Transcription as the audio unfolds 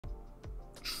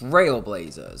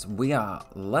Trailblazers, we are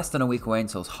less than a week away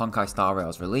until Honkai Star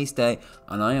Rail's release date,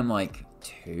 and I am like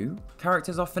 2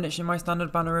 characters off finishing my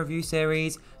standard banner review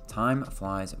series. Time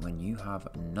flies when you have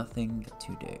nothing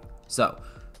to do. So,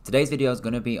 today's video is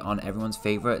going to be on everyone's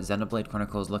favourite Xenoblade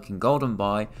Chronicles looking golden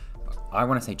boy. I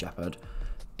want to say Gepard.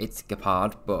 It's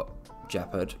Gepard, but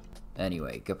Gepard.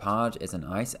 Anyway, Gepard is an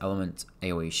ice element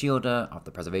AoE shielder of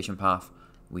the preservation path.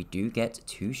 We do get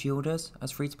 2 shielders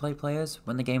as free-to-play players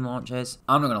when the game launches.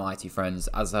 I'm not going to lie to you friends,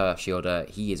 as a shielder,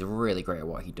 he is really great at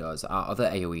what he does. Our other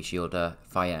AoE shielder,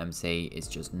 Fire MC, is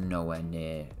just nowhere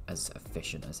near as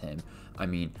efficient as him. I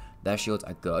mean, their shields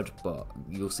are good, but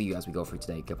you'll see as we go through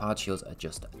today, Gepard shields are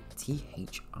just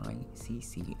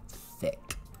THICC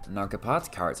thick. Now, Gepard's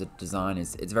character design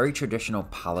it's very traditional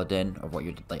paladin of what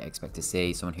you'd expect to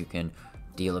see, someone who can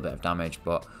deal a bit of damage,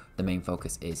 but the main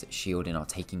focus is shielding or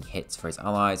taking hits for his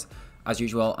allies. As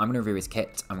usual, I'm going to review his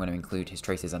kit, I'm going to include his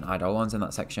traces and eidolons in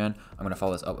that section, I'm going to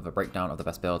follow this up with a breakdown of the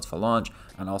best builds for launch,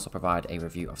 and also provide a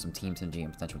review of some team synergy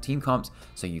and potential team comps,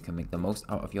 so you can make the most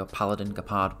out of your paladin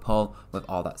Gepard pull. With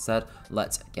all that said,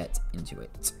 let's get into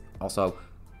it. Also,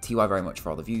 TY very much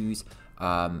for all the views.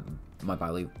 My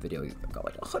Bailu video got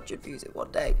like 100 views in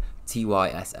one day.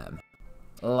 TYSM.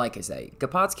 Like I say,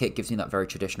 Gepard's kit gives me that very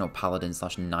traditional paladin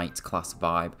 / knight class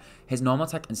vibe. His normal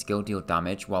attack and skill deal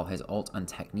damage, while his ult and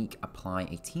technique apply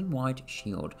a team-wide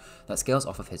shield that scales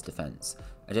off of his defense.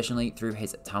 Additionally, through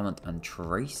his talent and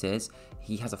traces,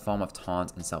 he has a form of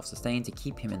taunt and self-sustain to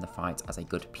keep him in the fight as a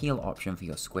good peel option for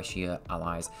your squishier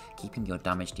allies, keeping your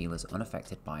damage dealers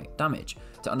unaffected by damage.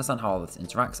 To understand how all this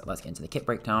interacts, let's get into the kit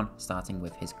breakdown, starting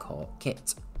with his core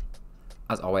kit.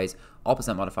 As always, all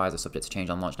percent modifiers are subject to change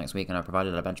on launch next week, and I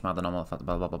provided a benchmark, the normal, blah,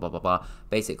 blah, blah, blah, blah, blah.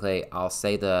 Basically, I'll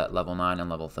say the level 9 and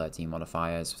level 13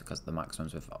 modifiers because the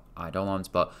maximums with eidolons,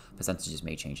 but percentages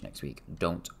may change next week.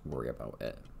 Don't worry about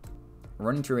it.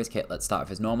 Running through his kit, let's start with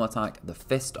his normal attack, the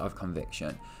Fist of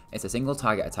Conviction. It's a single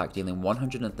target attack dealing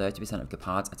 130% of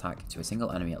Gepard's attack to a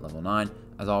single enemy at level 9.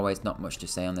 As always, not much to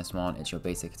say on this one, it's your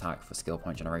basic attack for skill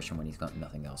point generation when he's got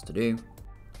nothing else to do.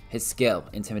 His skill,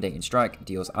 Intimidating Strike,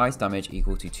 deals ice damage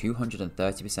equal to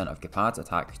 230% of Gepard's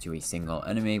attack to a single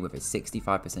enemy with a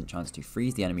 65% chance to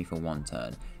freeze the enemy for 1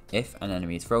 turn. If an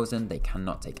enemy is frozen, they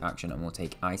cannot take action and will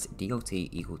take ice DOT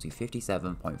equal to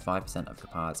 57.5% of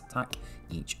Gepard's attack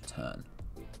each turn.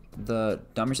 The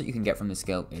damage that you can get from this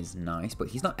skill is nice, but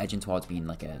he's not edging towards being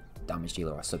like a damage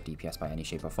dealer or sub DPS by any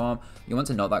shape or form. You want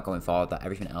to note that going forward that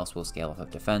everything else will scale off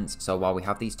of defense, so while we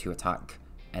have these 2 attack,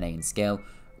 NA and skill,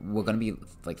 we're going to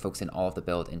be focusing all of the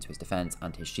build into his defense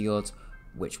and his shields,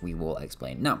 which we will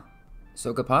explain now.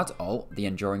 So Gepard's ult, the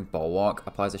Enduring Bulwark,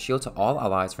 applies a shield to all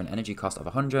allies for an energy cost of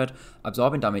 100,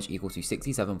 absorbing damage equal to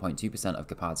 67.2% of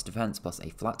Gepard's defense plus a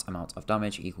flat amount of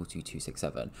damage equal to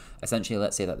 267. Essentially,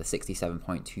 let's say that the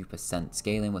 67.2%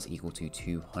 scaling was equal to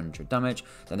 200 damage,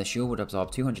 then the shield would absorb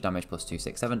 200 damage plus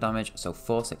 267 damage, so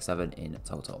 467 in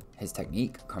total. His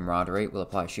technique, Camaraderie, will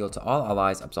apply a shield to all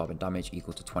allies, absorbing damage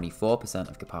equal to 24%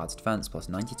 of Gepard's defense plus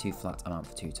 92 flat amount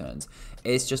for 2 turns.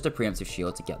 It's just a preemptive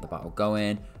shield to get the battle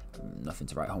going. Nothing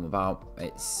to write home about.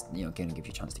 It's, going to give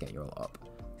you a chance to get your ult up.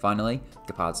 Finally,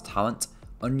 Gepard's talent,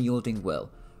 Unyielding Will.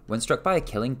 When struck by a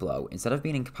killing blow, instead of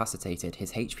being incapacitated,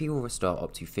 his HP will restore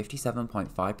up to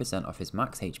 57.5% of his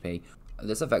max HP.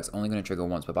 This effect's only going to trigger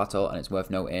once per battle, and it's worth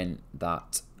noting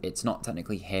that it's not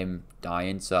technically him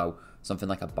dying, so something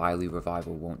like a Bailu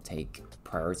revival won't take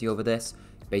priority over this.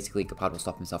 Basically, Gepard will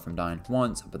stop himself from dying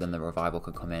once, but then the revival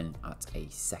could come in at a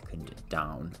second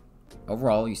down.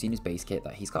 Overall, you see in his base kit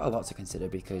that he's got a lot to consider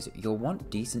because you'll want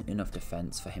decent enough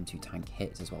defense for him to tank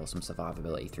hits as well as some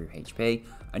survivability through HP,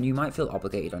 and you might feel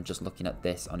obligated on just looking at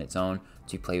this on its own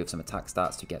to play with some attack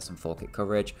stats to get some full kit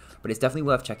coverage, but it's definitely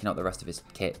worth checking out the rest of his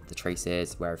kit, the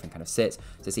traces, where everything kind of sits,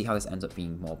 to see how this ends up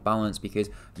being more balanced, because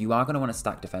you are going to want to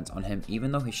stack defense on him.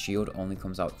 Even though his shield only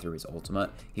comes out through his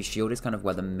ultimate, his shield is kind of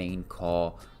where the main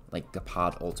core, like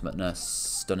Gepard ultimateness,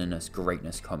 stunningness,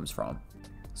 greatness comes from.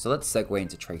 So let's segue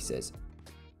into traces.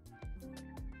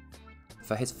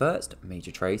 For his first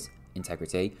major trace,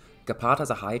 Integrity, Gepard has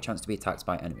a higher chance to be attacked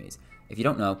by enemies. If you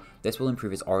don't know, this will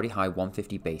improve his already high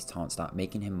 150 base taunt stat,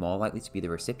 making him more likely to be the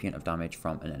recipient of damage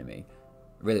from an enemy.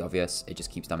 Really obvious, it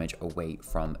just keeps damage away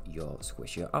from your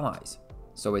squishier allies.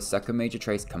 So his second major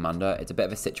trace, Commander, it's a bit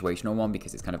of a situational one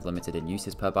because it's kind of limited in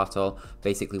uses per battle.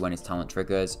 Basically when his talent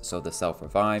triggers, so the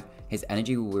self-revive, his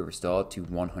energy will be restored to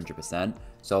 100%,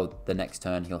 so the next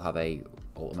turn he'll have a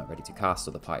ultimate ready to cast,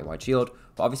 so the party-wide shield,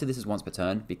 but obviously this is once per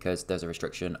turn because there's a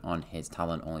restriction on his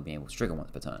talent only being able to trigger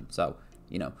once per turn, so,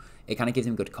 it kind of gives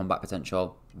him good combat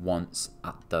potential once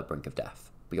at the brink of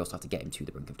death, but you also have to get him to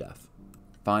the brink of death.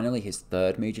 Finally, his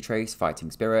third major trace,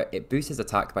 Fighting Spirit, it boosts his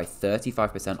attack by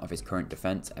 35% of his current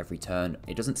defense every turn.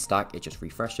 It doesn't stack, it just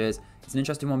refreshes. It's an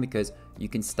interesting one because you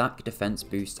can stack defense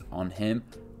boost on him,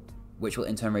 which will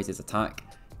in turn raise his attack.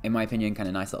 In my opinion, kind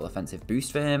of nice little offensive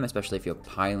boost for him, especially if you're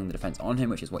piling the defense on him,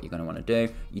 which is what you're going to want to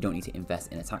do. You don't need to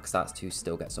invest in attack stats to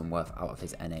still get some worth out of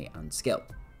his NA and skill.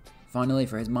 Finally,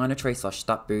 for his minor trace /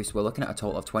 stat boost, we're looking at a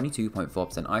total of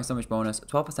 22.4% ice damage bonus,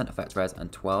 12% effect res,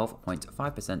 and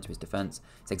 12.5% to his defense.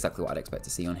 It's exactly what I'd expect to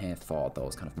see on here for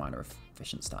those kind of minor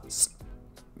efficient stats.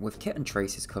 With kit and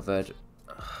traces covered,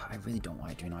 I really don't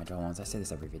like doing eidolons. I say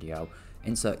this every video.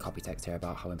 Insert copy text here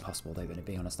about how impossible they're going to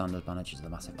be on a standard banner due to the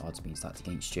massive odds being stacked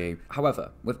against you.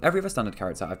 However, with every other standard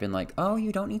character, I've been like, oh,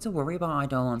 you don't need to worry about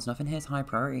eidolons. Nothing here's high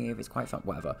priority if it's quite fun,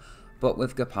 whatever. But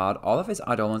with Gepard, all of his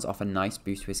eidolons offer nice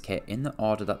boost to his kit in the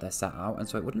order that they're set out, and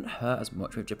so it wouldn't hurt as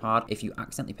much with Gepard if you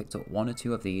accidentally picked up 1 or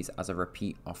 2 of these as a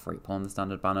repeat off-rate pull on the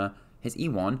standard banner. His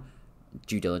E1,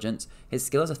 Due Diligence, his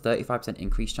skill has a 35%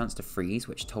 increased chance to freeze,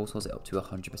 which totals it up to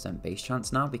 100% base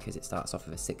chance now because it starts off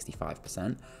with a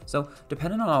 65%. So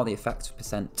depending on all the effect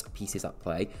percent pieces at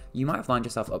play, you might have lined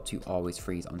yourself up to always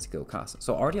freeze on skill cast.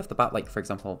 So already off the bat, like for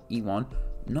example E1,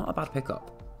 not a bad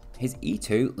pickup. His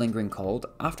E2, Lingering Cold,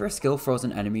 after a skill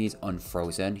frozen enemy is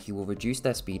unfrozen, he will reduce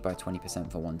their speed by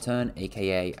 20% for 1 turn,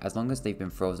 aka as long as they've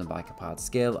been frozen by Gepard's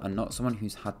skill and not someone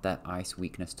who's had their ice,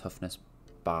 weakness, toughness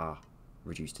bar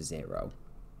reduced to 0.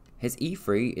 His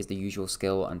E3 is the usual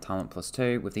skill and talent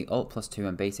 +2, with the ult +2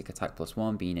 and basic attack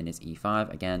 +1 being in his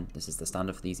E5. Again, this is the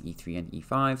standard for these E3 and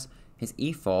E5s. His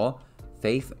E4,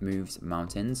 Faith Moves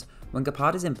Mountains. When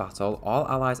Gepard is in battle, all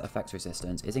allies' effect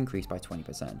resistance is increased by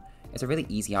 20%. It's a really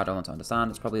easy eidolon to understand.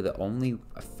 It's probably the only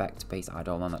effect-based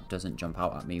eidolon that doesn't jump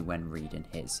out at me when reading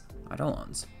his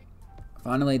eidolons.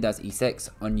 Finally, there's E6,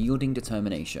 Unyielding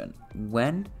Determination.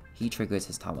 When he triggers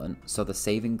his talent, so the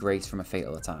saving grace from a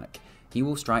fatal attack, he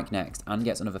will strike next and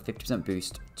gets another 50%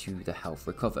 boost to the health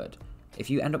recovered. If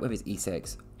you end up with his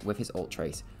E6 with his ult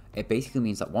trace, it basically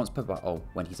means that once per battle,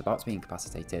 when he's about to be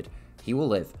incapacitated, he will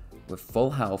live with full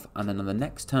health, and then on the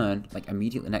next turn, like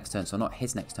immediately next turn, so not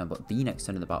his next turn, but the next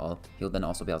turn in the battle, he'll then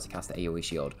also be able to cast the AoE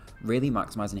shield, really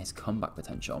maximizing his comeback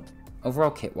potential.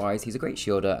 Overall kit-wise, he's a great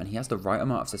shielder, and he has the right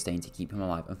amount of sustain to keep him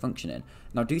alive and functioning.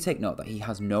 Now do take note that he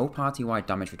has no party-wide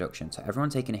damage reduction, so everyone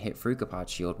taking a hit through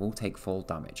Gepard's shield will take full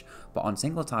damage, but on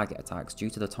single target attacks, due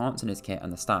to the taunts in his kit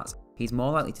and the stats, he's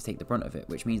more likely to take the brunt of it,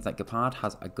 which means that Gepard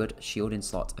has a good shielding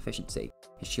slot efficiency.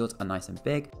 His shields are nice and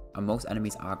big, and most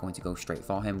enemies are going to go straight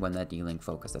for him when they're dealing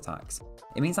focused attacks.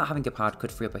 It means that having Gepard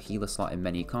could free up a healer slot in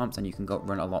many comps, and you can go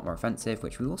run a lot more offensive,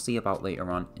 which we will see about later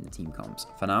on in the team comps.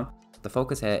 For now, the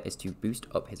focus here is to boost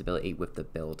up his ability with the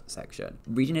build section.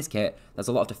 Reading his kit, there's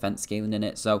a lot of defense scaling in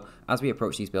it, so as we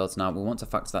approach these builds now, we'll want to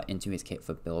factor that into his kit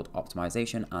for build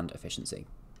optimization and efficiency.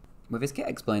 With his kit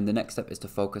explained, the next step is to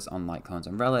focus on light cones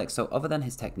and relics. So other than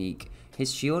his technique,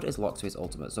 his shield is locked to his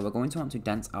ultimate, so we're going to want to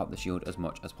dent out the shield as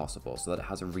much as possible so that it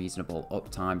has a reasonable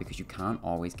uptime because you can't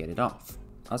always get it off.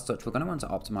 As such, we're going to want to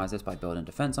optimize this by building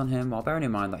defense on him, while bearing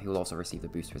in mind that he will also receive the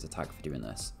boost for his attack for doing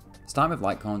this. Starting with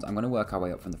light cones, I'm going to work our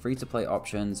way up from the free-to-play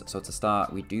options. So to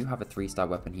start, we do have a 3-star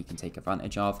weapon he can take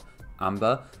advantage of.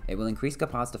 Amber, it will increase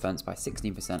Gepard's defense by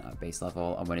 16% at base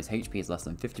level, and when his HP is less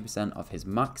than 50% of his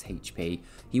max HP,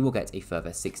 he will get a further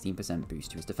 16%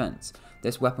 boost to his defense.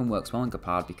 This weapon works well on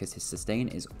Gepard because his sustain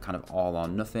is kind of all or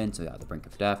nothing, so at the brink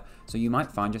of death, so you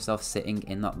might find yourself sitting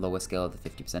in that lower scale of the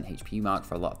 50% HP mark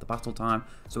for a lot of the battle time,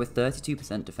 so a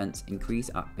 32% defense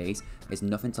increase at base is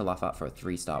nothing to laugh at for a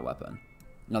 3-star weapon.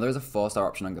 Now there is a 4-star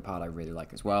option on Gepard I really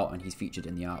like as well, and he's featured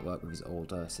in the artwork with his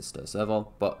older sister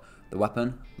Serval, but the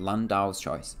weapon, Landau's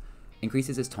Choice,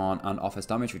 increases his taunt and offers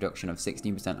damage reduction of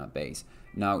 16% at base.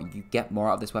 Now you get more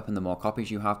out of this weapon the more copies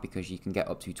you have because you can get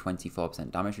up to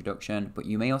 24% damage reduction, but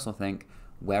you may also think,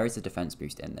 where is the defense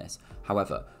boost in this?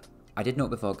 However, I did note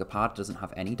before, Gepard doesn't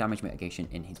have any damage mitigation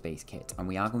in his base kit, and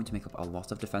we are going to make up a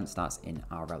lot of defense stats in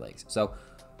our relics. So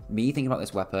me thinking about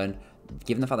this weapon,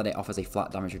 given the fact that it offers a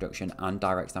flat damage reduction and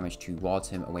directs damage towards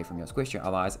him away from your squishier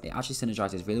allies, it actually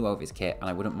synergizes really well with his kit, and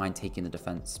I wouldn't mind taking the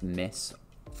defense miss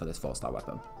for this 4-star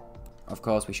weapon. Of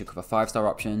course, we should cover 5-star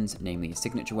options, namely his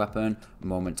signature weapon,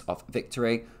 Moment of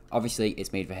Victory. Obviously,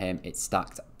 it's made for him, it's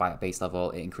stacked by a base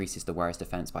level, it increases the wearer's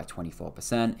defense by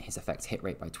 24%, his effect hit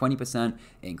rate by 20%,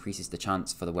 it increases the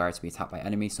chance for the wearer to be attacked by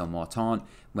enemies, so more taunt.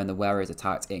 When the wearer is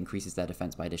attacked, it increases their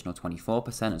defense by additional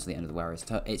 24% until the end of the wearer's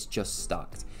turn. It's just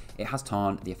stacked. It has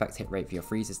taunt, the effect hit rate for your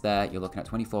freeze is there, you're looking at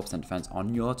 24% defense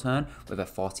on your turn, with a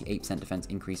 48% defense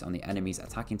increase on the enemy's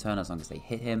attacking turn as long as they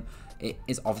hit him. It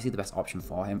is obviously the best option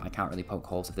for him. I can't really poke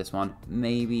holes with this one.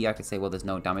 Maybe I could say, well, there's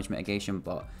no damage mitigation,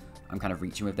 but I'm kind of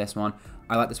reaching with this one.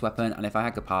 I like this weapon, and if I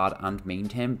had Gepard and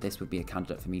mained him, this would be a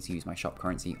candidate for me to use my shop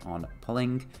currency on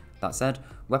pulling. That said,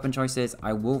 weapon choices,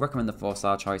 I will recommend the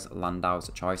 4-star choice,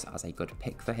 Landau's choice, as a good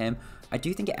pick for him. I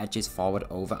do think it edges forward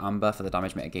over Amber for the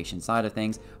damage mitigation side of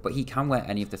things, but he can wear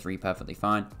any of the 3 perfectly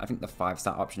fine. I think the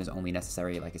 5-star option is only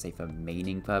necessary, like I say, for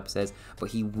maining purposes, but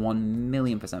he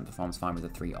 1,000,000% performs fine with a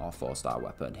 3 or 4-star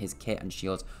weapon. His kit and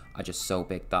shields are just so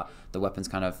big that the weapon's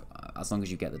kind of, as long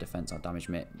as you get the defense or damage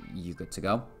mit, you're good to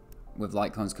go. With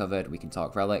light cones covered, we can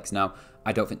talk relics. Now,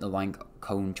 I don't think the light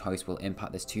cone choice will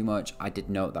impact this too much. I did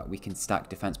note that we can stack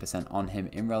defense percent on him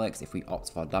in relics if we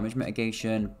opt for damage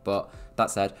mitigation, but that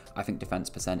said, I think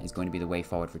defense percent is going to be the way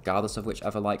forward regardless of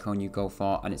whichever light cone you go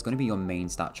for, and it's going to be your main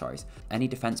stat choice. Any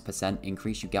defense percent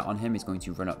increase you get on him is going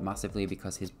to run up massively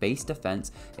because his base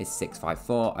defense is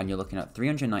 654, and you're looking at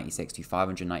 396 to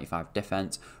 595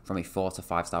 defense from a 4 to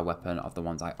 5-star weapon of the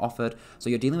ones I offered.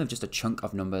 So you're dealing with just a chunk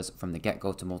of numbers from the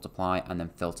get-go to multiply and then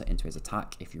filter into his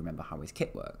attack if you remember how his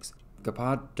kit works.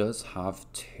 Gepard does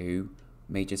have 2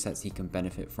 major sets he can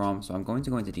benefit from, so I'm going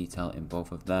to go into detail in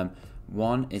both of them.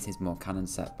 One is his more cannon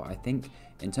set, but I think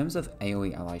in terms of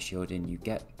AoE ally shielding, you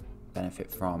get benefit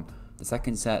from the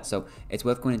second set, so it's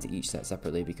worth going into each set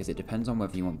separately because it depends on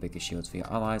whether you want bigger shields for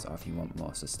your allies or if you want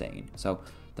more sustain. So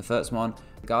the first one,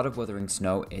 Guard of Wuthering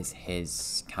Snow, is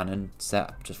his cannon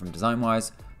set just from design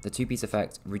wise. The 2-piece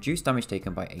effect, reduce damage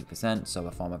taken by 8%, so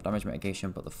a form of damage mitigation,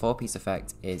 but the 4-piece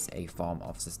effect is a form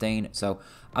of sustain. So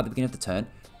at the beginning of the turn,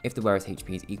 if the wearer's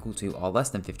HP is equal to or less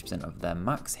than 50% of their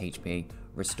max HP,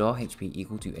 restore HP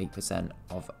equal to 8%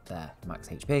 of their max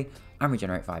HP and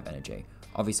regenerate 5 energy.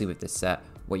 Obviously with this set,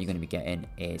 what you're going to be getting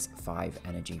is 5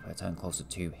 energy per turn closer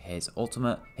to his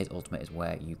ultimate. His ultimate is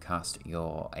where you cast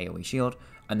your AoE shield,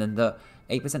 and then the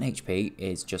 8% HP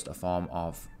is just a form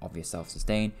of obvious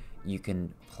self-sustain. You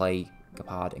can play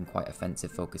Gepard in quite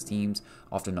offensive focused teams,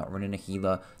 often not running a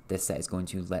healer. This set is going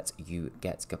to let you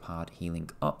get Gepard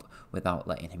healing up without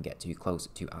letting him get too close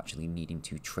to actually needing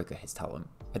to trigger his talent.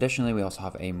 Additionally, we also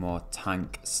have a more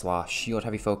tank / shield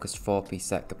heavy focused 4-piece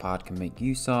set Gepard can make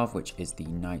use of, which is the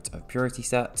Knight of Purity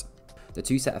set. The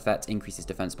 2 set effect increases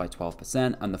defense by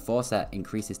 12%, and the 4 set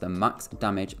increases the max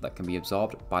damage that can be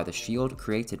absorbed by the shield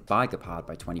created by Gepard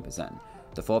by 20%.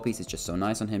 The 4-piece is just so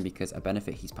nice on him because a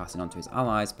benefit he's passing on to his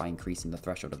allies by increasing the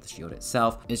threshold of the shield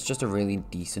itself. It's just a really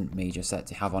decent major set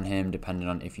to have on him, depending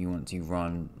on if you want to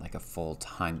run like a full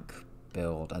tank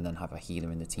build and then have a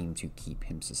healer in the team to keep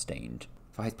him sustained.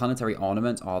 For his planetary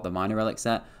ornament or the minor relic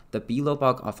set, the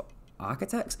Bilobog of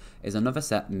Architects is another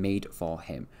set made for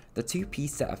him. The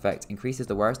 2-piece set effect increases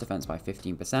the wearer's defense by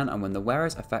 15%, and when the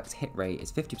wearer's effect hit rate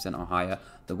is 50% or higher,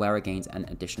 the wearer gains an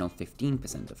additional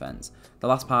 15% defense. The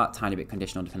last part, tiny bit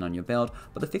conditional depending on your build,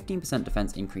 but the 15%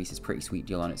 defense increase is pretty sweet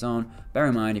deal on its own. Bear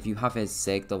in mind, if you have his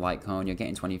Sig, the light cone, you're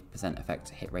getting 20% effect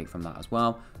hit rate from that as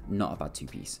well. Not a bad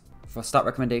 2-piece. For stat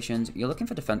recommendations, you're looking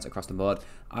for defense across the board.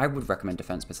 I would recommend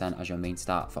defense percent as your main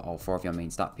stat for all 4 of your main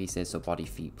stat pieces, so body,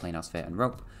 feet, planar sphere, and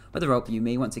rope. With the rope, you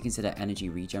may want to consider energy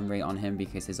regen rate on him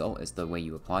because his ult is the way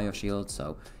you apply your shield,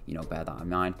 so, you know, bear that in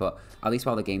mind. But at least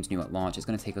while the game's new at launch, it's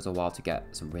going to take us a while to get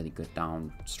some really good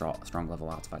down, strong level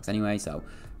artifacts anyway, so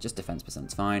just defense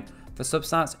percent's fine. For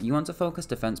substats, you want to focus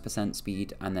defense percent,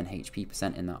 speed, and then HP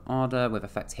percent in that order, with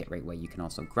effect hit rate where you can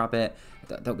also grab it.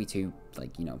 Don't be too,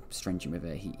 like, you know, stringent with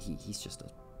it. He's just a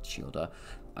shielder.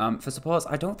 For supports,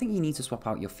 I don't think you need to swap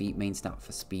out your feet main stat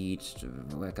for speed,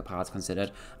 where Gepard's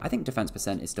considered. I think defense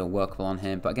percent is still workable on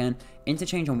him, but again,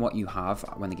 interchange on what you have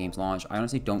when the game's launched. I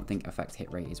honestly don't think effect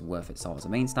hit rate is worth its salt as a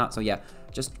main stat, so yeah,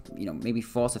 just, you know, maybe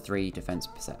 4 to 3 defense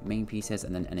percent main pieces,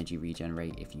 and then energy regen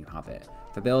rate if you have it.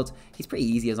 For builds, he's pretty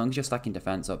easy. As long as you're stacking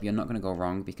defense up, you're not going to go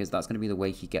wrong, because that's going to be the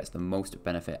way he gets the most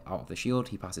benefit out of the shield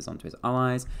he passes on to his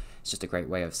allies. It's just a great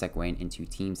way of segueing into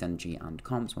team synergy and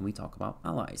comps when we talk about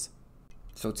allies.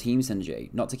 So team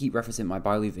synergy, not to keep referencing my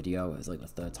Bailu video, it's like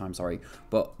the 3rd time, sorry,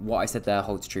 but what I said there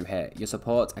holds true here. Your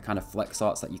supports are kind of flex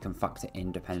slots that you can factor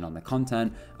in depending on the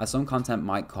content, as some content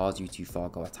might cause you to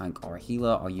forego a tank or a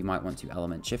healer, or you might want to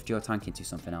element shift your tank into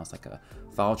something else like a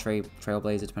foul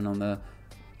trailblazer depending on the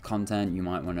content. You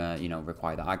might want to, you know,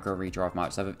 require the aggro redraw of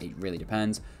March 7th. It really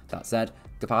depends. That said,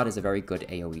 Gepard is a very good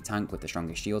AoE tank with the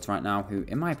strongest shields right now, who,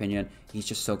 in my opinion, he's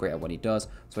just so great at what he does.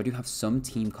 So I do have some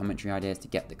team commentary ideas to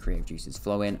get the creative juices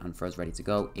flowing and for us ready to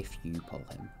go if you pull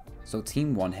him. So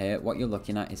team 1 here, what you're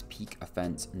looking at is peak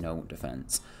offense, no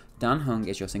defense. Dan Hung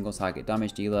is your single target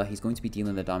damage dealer. He's going to be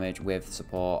dealing the damage with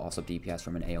support or sub DPS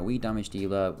from an AoE damage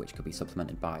dealer, which could be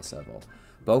supplemented by Serval.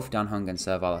 Both Dan Hung and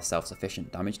Serval are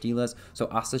self-sufficient damage dealers, so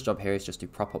Asta's job here is just to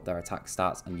prop up their attack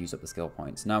stats and use up the skill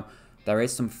points. Now, There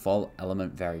is some full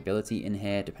element variability in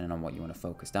here, depending on what you want to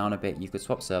focus down a bit. You could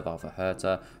swap Serval for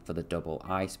Herta for the double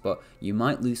ice, but you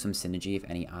might lose some synergy if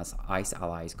any as ice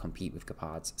allies compete with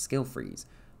Gepard's skill freeze.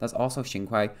 There's also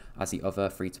Xingque as the other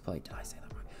free-to-play, did I say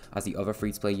that right? As the other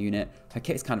free-to-play unit. Her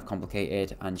kit is kind of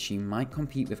complicated, and she might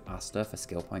compete with Asta for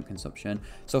skill point consumption.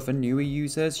 So for newer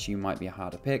users, she might be a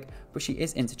harder pick, but she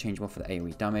is interchangeable for the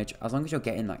AoE damage. As long as you're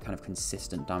getting that kind of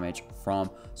consistent damage from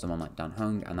someone like Dan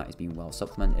Heng, and that is being well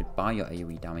supplemented by your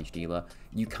AoE damage dealer,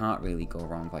 you can't really go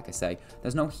wrong. Like I say,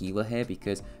 there's no healer here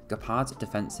because Gepard's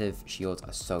defensive shields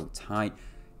are so tight.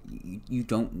 You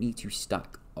don't need to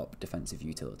stack up defensive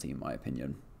utility, in my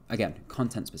opinion. Again,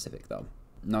 content specific though.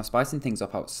 Now, spicing things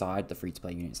up outside the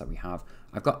free-to-play units that we have,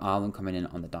 I've got Arlen coming in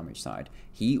on the damage side.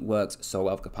 He works so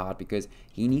well with Gepard because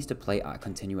he needs to play at a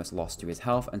continuous loss to his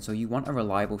health, and so you want a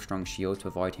reliable, strong shield to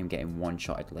avoid him getting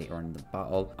one-shotted later on in the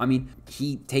battle. I mean,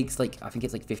 he takes like, I think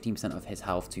it's like 15% of his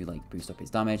health to like boost up his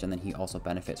damage, and then he also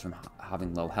benefits from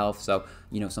having low health. So,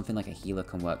 you know, something like a healer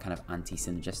can work kind of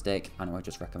anti-synergistic. I know I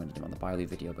just recommended him on the Bailu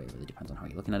video, but it really depends on how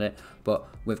you're looking at it. But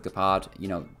with Gepard, you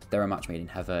know, they're a match made in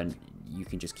heaven. You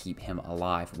can just keep him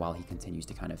alive while he continues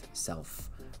to kind of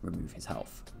self-remove his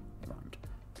health around.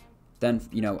 Then,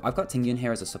 you know, I've got Tingyun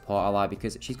here as a support ally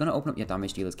because she's going to open up your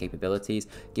damage dealer's capabilities,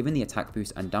 giving the attack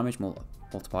boost and damage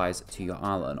multipliers to your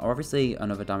Arlen, or obviously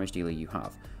another damage dealer you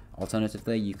have.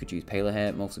 Alternatively, you could use Pela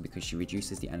here, mostly because she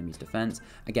reduces the enemy's defense.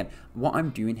 Again, what I'm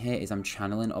doing here is I'm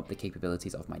channeling up the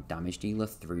capabilities of my damage dealer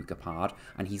through Gepard,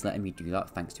 and he's letting me do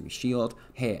that thanks to his shield.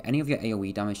 Here, any of your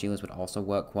AoE damage dealers would also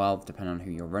work well, depending on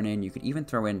who you're running. You could even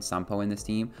throw in Sampo in this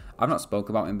team. I've not spoke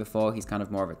about him before. He's kind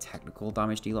of more of a technical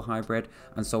damage dealer hybrid,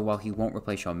 and so while he won't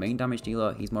replace your main damage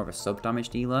dealer, he's more of a sub damage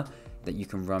dealer that you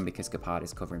can run because Gepard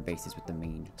is covering bases with the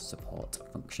main support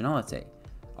functionality.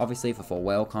 Obviously, for full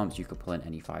whale comps, you could pull in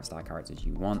any 5-star characters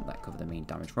you want that cover the main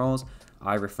damage roles.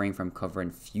 I refrain from covering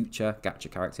future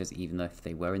gacha characters, even if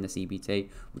they were in the CBT,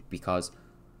 because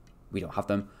we don't have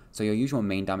them. So your usual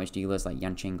main damage dealers like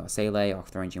Yanqing or Seilei or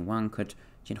throwing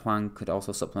Jinhuang could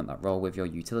also supplement that role with your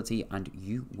utility, and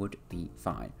you would be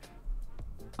fine.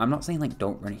 I'm not saying like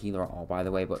don't run a healer at all, by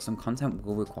the way, but some content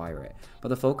will require it. But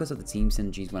the focus of the team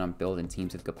synergies when I'm building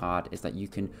teams with Gepard is that you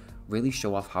can really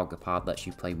show off how Gepard lets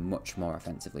you play much more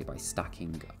offensively by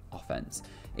stacking offense.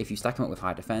 If you stack him up with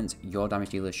high defense, your damage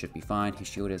dealers should be fine. His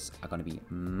shielders are going to be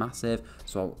massive.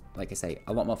 So like I say,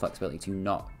 a lot more flexibility to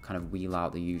not kind of wheel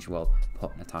out the usual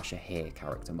put Natasha here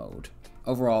character mode.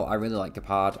 Overall, I really like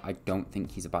Gepard. I don't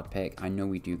think he's a bad pick. I know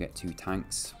we do get 2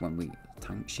 tanks when we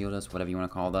tank shielders, whatever you want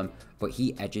to call them, but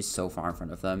he edges so far in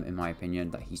front of them, in my opinion,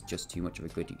 that he's just too much of a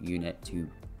good unit to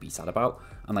be sad about.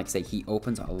 And like I say, he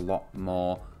opens a lot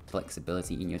more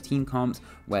flexibility in your team comps,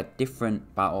 where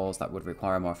different battles that would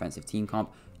require a more offensive team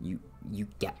comp, you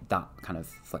get that kind of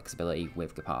flexibility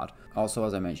with Gepard. Also,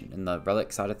 as I mentioned, in the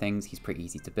relic side of things, he's pretty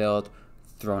easy to build.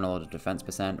 Throw in a lot of defense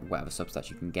percent, whatever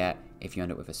substats you can get. If you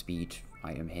end up with a speed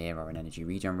item here or an energy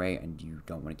regen rate and you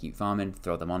don't want to keep farming,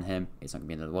 throw them on him. It's not going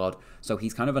to be the end of the world. So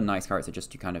he's kind of a nice character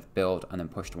just to kind of build and then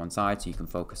push to one side so you can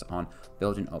focus on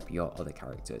building up your other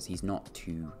characters. He's not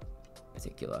too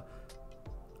particular.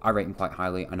 I rate him quite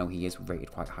highly. I know he is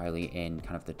rated quite highly in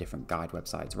kind of the different guide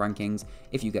websites rankings.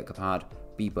 If you get Gepard,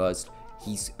 be buzzed.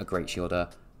 He's a great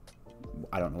shielder.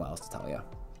 I don't know what else to tell you.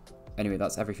 Anyway,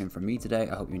 that's everything from me today.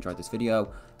 I hope you enjoyed this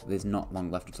video. There's not long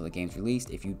left until the game's released.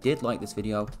 If you did like this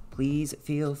video, please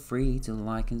feel free to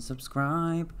like and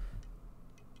subscribe.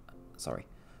 Sorry.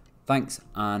 Thanks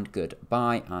and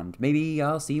goodbye, and maybe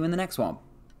I'll see you in the next one,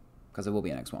 because there will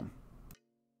be a next one.